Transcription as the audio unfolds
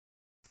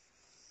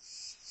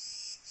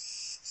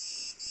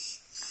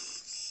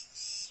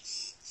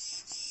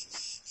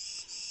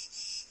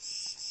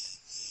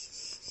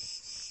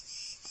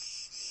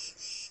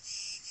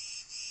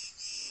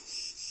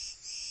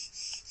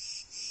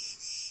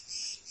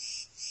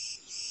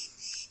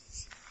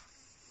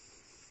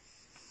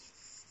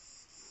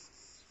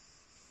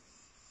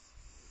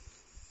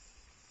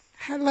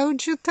Hello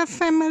Jutta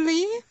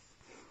family.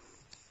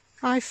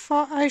 I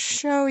thought I'd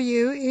show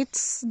you.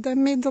 It's the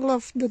middle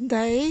of the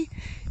day.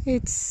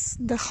 It's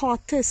the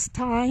hottest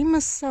time,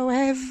 so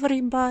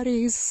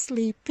everybody is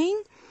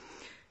sleeping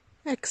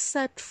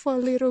except for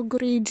little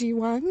greedy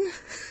one.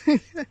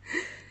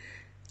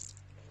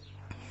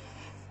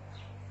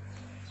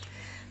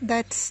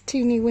 That's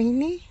teeny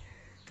weeny.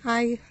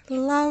 I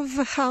love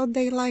how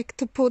they like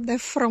to put their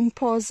front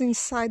paws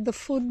inside the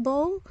food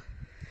bowl.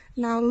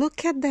 Now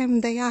look at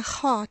them, they are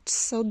hot,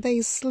 so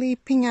they're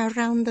sleeping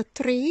around the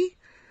tree.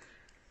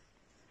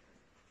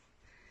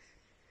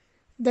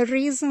 The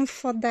reason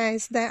for that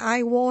is that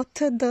I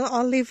watered the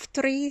olive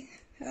tree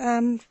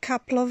a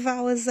couple of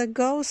hours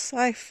ago, so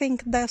I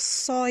think the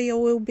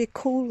soil will be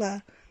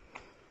cooler.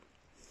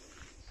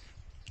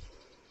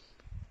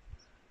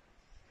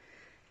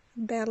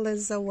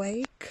 Bella's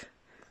awake.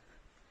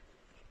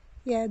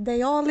 Yeah,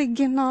 they all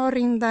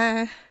ignoring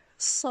the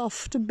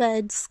soft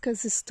beds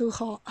because it's too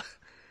hot.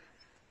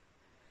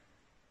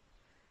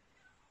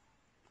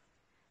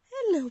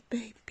 Hello,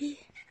 baby.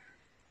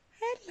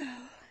 Hello.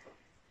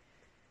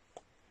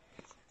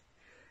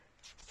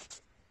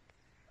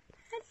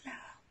 Hello.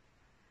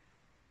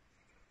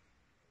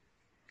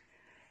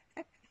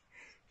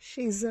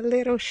 She's a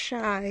little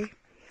shy.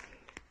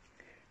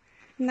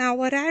 Now,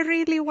 what I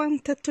really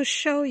wanted to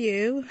show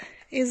you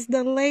is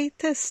the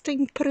latest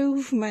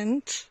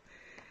improvement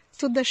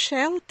to the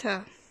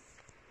shelter.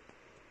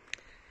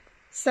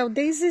 So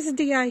this is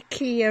the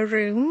IKEA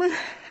room,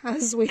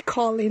 as we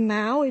call it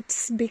now.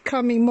 It's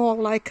becoming more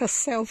like a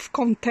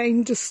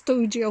self-contained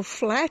studio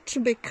flat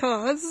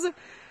because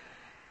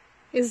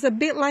it's a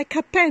bit like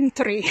a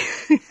pantry,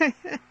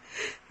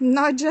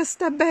 not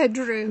just a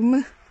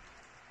bedroom.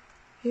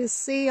 You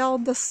see all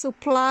the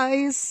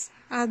supplies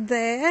are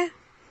there,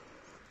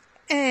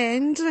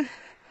 and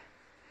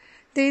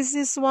this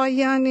is what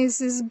IOANNHS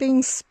has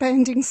been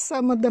spending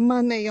some of the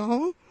money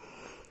on.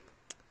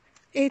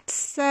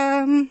 It's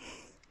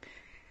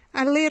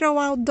a little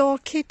outdoor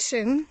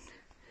kitchen,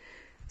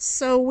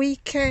 so we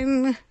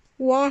can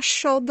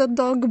wash all the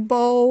dog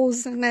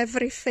bowls and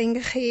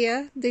everything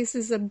here. This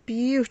is a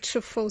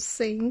beautiful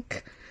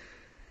sink,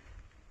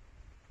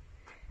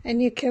 and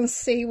you can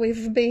see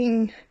we've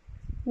been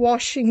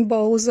washing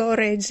bowls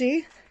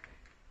already.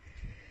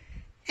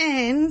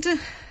 And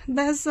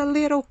there's a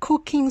little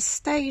cooking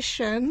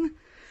station,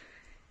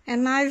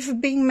 and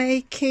I've been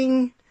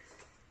making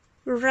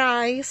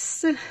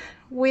rice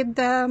with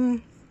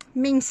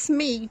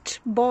mincemeat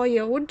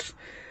boiled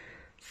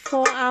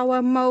for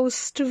our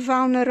most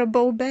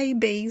vulnerable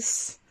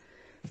babies.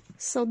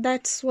 So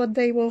that's what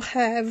they will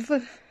have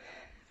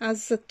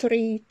as a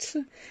treat.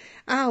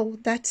 Oh,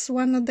 that's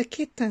one of the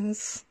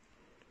kittens.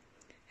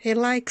 He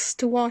likes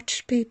to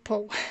watch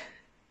people.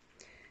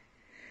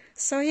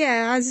 So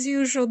yeah, as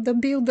usual, the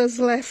builders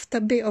left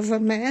a bit of a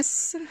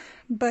mess,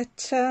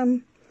 but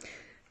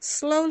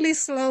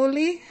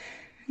slowly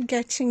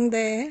getting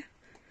there.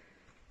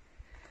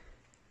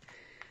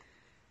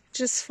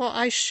 Just for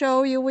I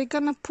show you, we're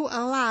gonna put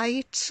a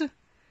light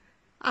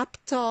up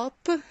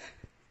top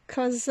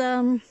because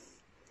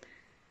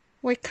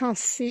we can't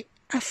see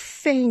a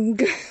thing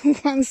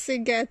once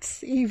it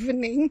gets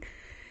evening,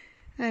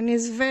 and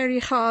it's very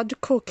hard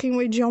cooking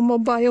with your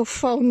mobile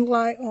phone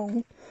light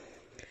on.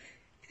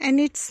 And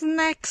it's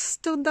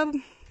next to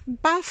the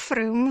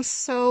bathroom,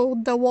 so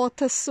the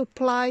water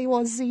supply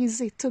was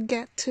easy to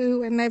get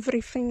to and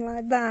everything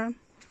like that.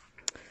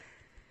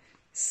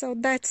 So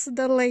that's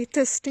the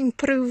latest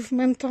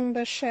improvement on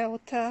the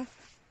shelter.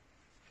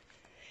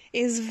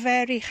 It's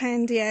very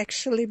handy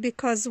actually,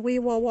 because we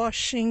were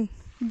washing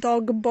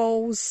dog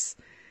bowls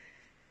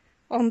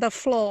on the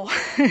floor.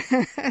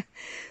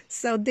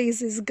 So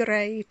this is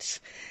great.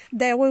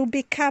 There will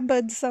be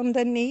cupboards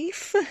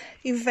underneath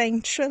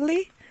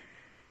eventually.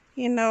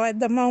 You know, at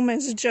the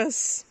moment it's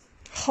just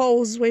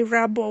holes with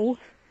rubble.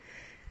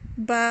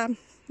 But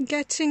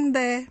getting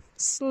there.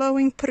 Slow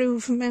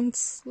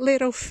improvements,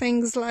 little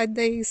things like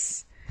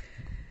this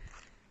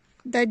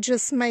that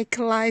just make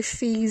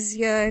life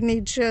easier, and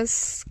it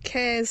just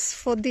cares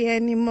for the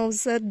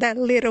animals that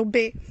little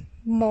bit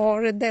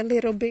more, that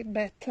little bit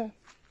better.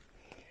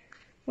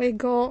 We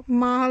got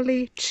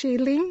Marley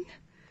chilling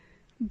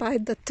by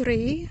the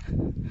tree.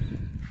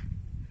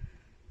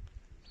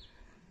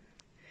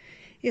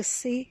 You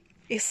see,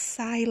 it's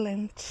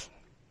silent.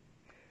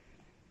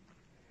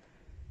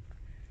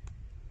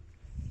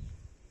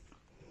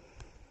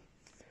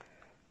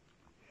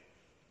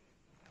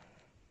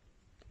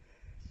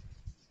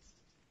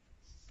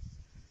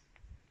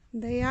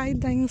 They are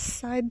either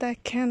inside their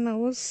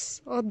kennels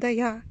or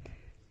they are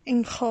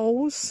in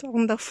holes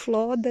on the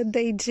floor that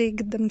they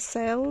dig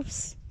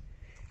themselves.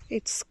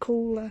 It's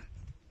cooler.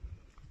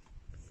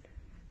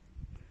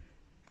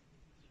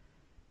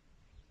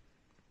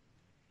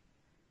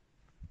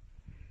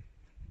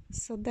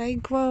 So they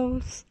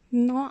grow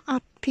not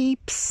a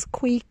peep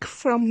squeak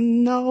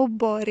from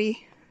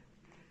nobody.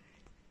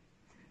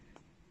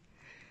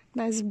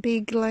 That's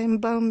big lamb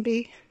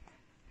Bambi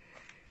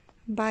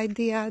by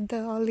the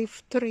other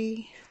olive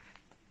tree.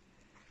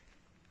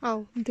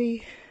 Oh,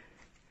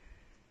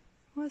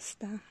 what's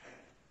that?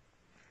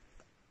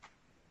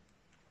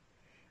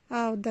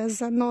 Oh,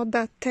 there's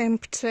another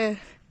attempt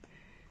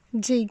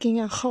digging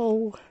a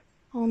hole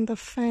on the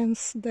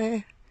fence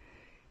there.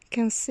 You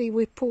can see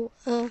we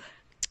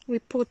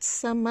put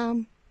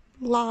some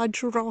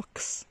large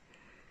rocks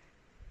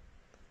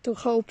to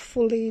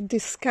hopefully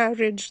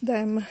discourage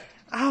them.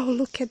 Oh,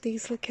 look at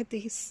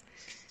these,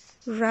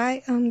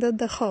 right under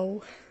the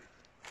hole.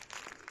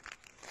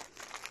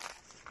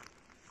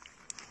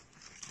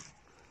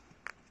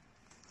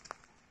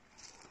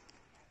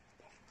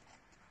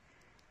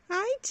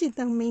 I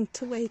didn't mean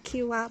to wake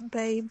you up,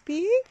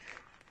 baby.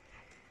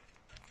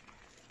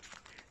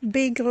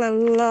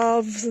 Bigla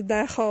loves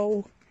the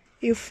hole.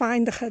 You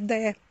find her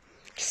there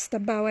just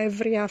about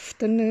every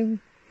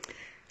afternoon.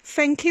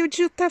 Thank you,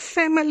 Jutta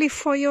family,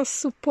 for your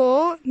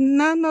support.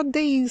 None of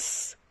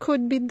these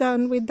could be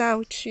done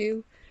without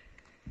you.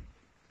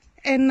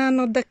 And none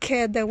of the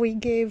care that we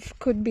gave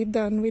could be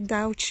done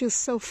without you.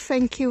 So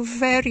thank you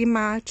very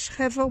much.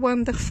 Have a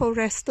wonderful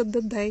rest of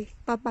the day.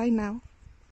 Bye-bye now.